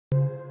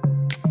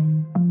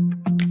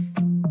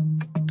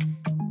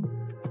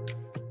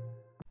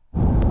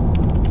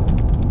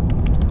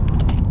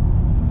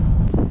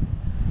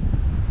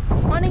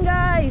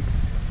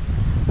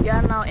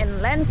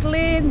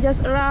Lancelin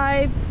just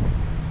arrived.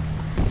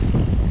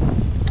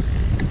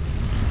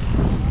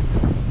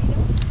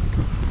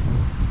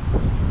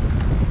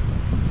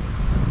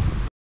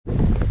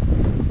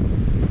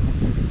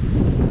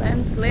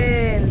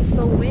 Lancelin,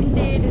 so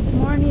windy this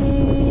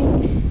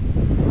morning.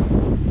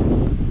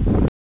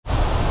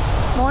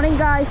 Morning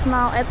guys,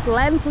 now at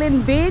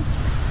Lancelin beach.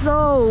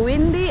 So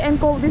windy and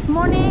cold this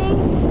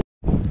morning.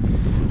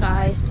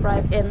 Guys,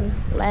 arrived in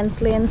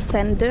Lancelin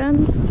sand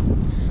dunes.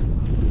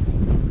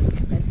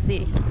 Let's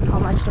see how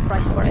much the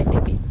price for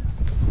ATV.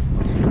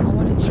 I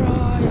want to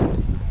try.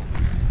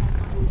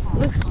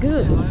 Looks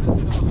good.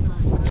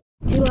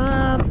 Fill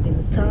up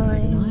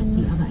time.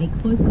 A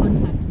close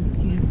contact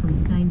student from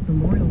Staines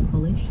Memorial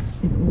College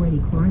is already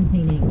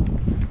quarantining.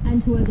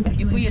 And to over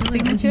you put your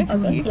signature?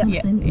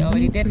 Yeah, you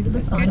already did.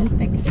 That's good.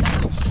 Thank you so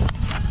much.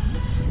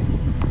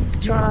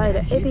 Try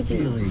the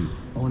ATV.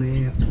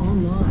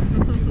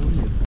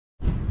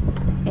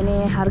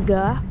 Ini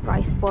harga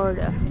price for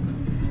the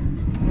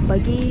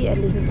buggy, and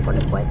this is for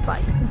the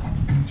Quadbike.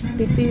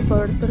 PP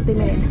for 30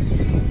 minutes.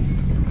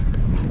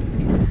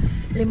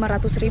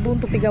 500.000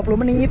 untuk 30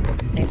 menit.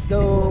 Let's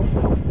go.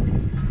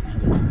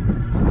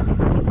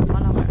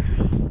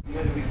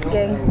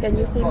 Gangs, can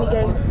you see me,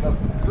 gangs?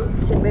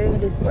 Should wearing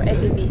this for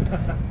ATV.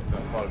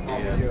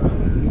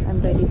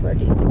 I'm ready for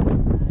this.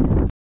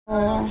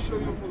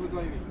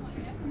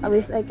 I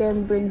wish I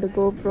can bring the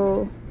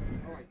GoPro.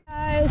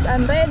 Guys,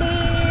 I'm ready.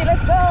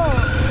 Let's go.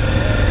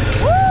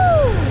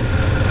 Woo!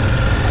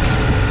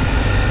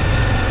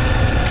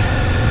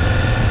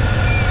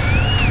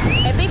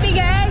 ATV,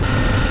 gang.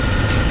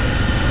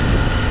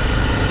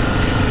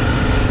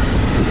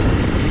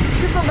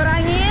 Cukup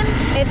berangin.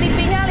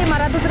 ATV-nya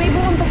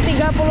 500.000 untuk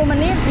 30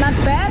 menit. Not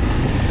bad.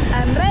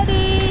 I'm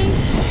ready.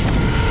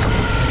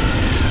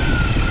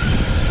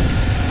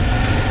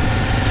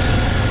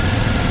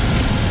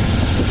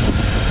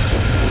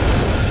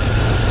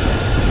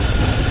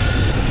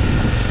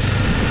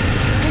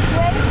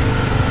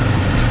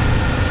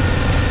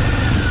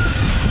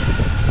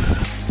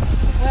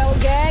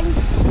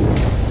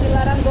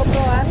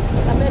 GoPro-an,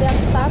 tapi ada yang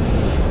stuck.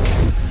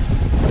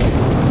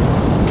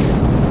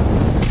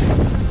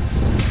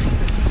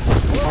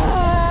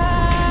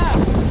 Wah,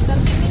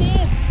 30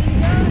 menit,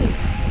 enjoy.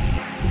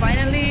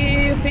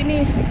 Finally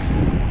finished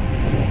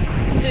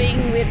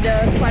doing with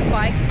the quad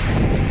bike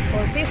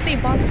for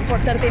 50 bucks for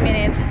 30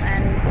 minutes,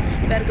 and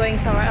we're going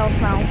somewhere else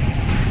now.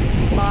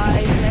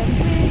 Bye,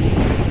 Lancelin.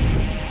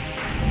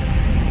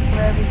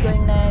 Where are we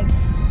going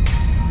next?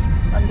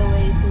 On the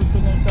way to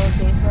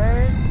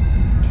Pinnaclesdesert.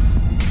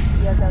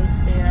 Yeah guys,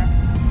 there. A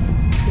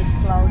bit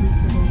cloudy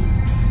today.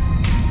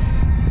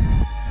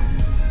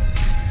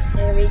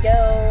 There we go.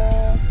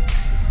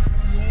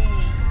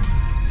 Yay.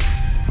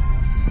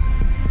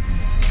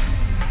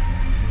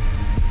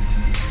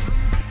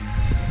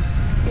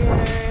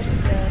 Here's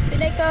the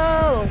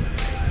Pinnacle.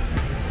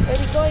 Where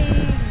are we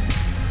going?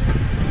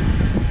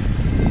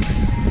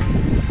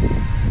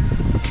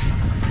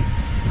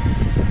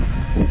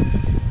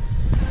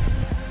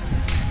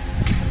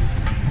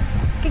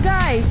 Okay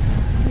guys,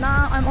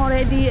 now I'm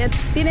already at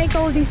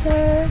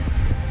Pinnaclesdesert.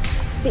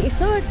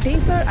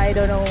 Desert, I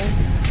don't know.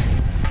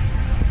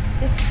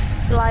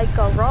 It's like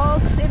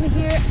rocks in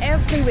here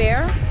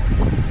everywhere,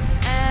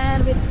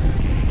 and with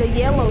the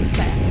yellow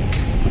sand.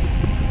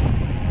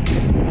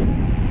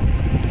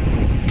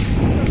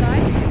 So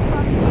guys, to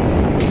come here,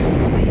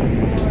 wait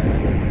for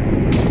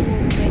to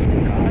make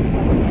the cars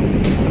like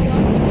big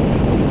blocks.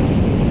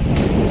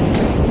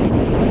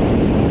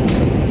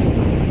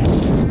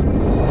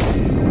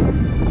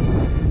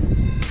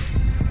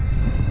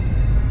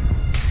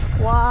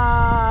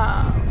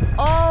 Wow,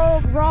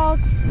 all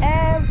rocks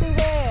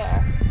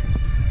everywhere.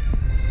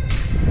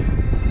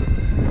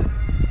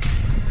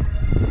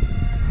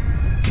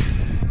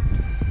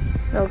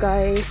 So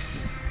guys,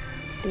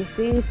 this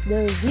is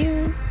the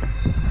view.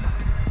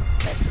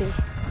 Let's see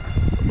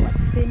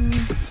what's in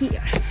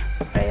here.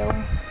 Trail.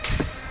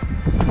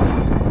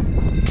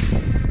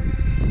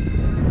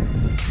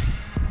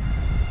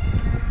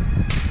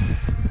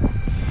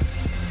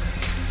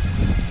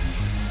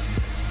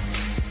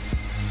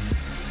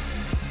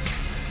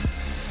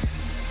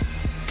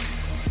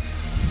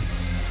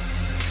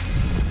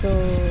 So,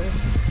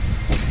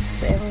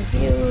 same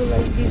view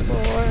like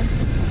before.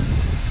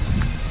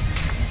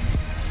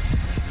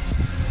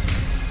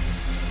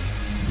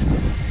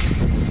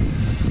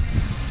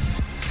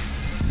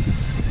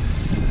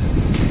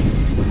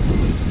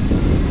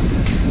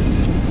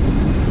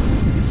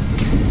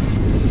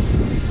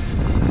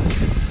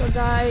 So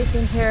guys,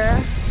 in here,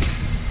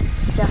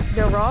 just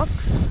the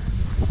rocks,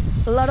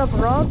 a lot of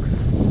rocks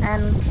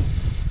and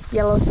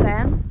yellow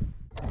sand.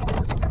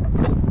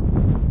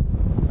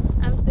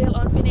 Still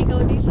on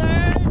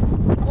Pinnaclesdesert.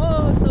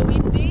 Oh, so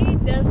windy.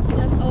 There's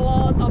just a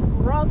lot of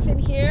rocks in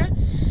here.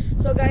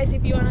 So guys,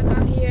 if you wanna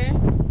come here,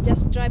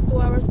 just drive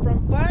 2 hours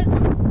from Perth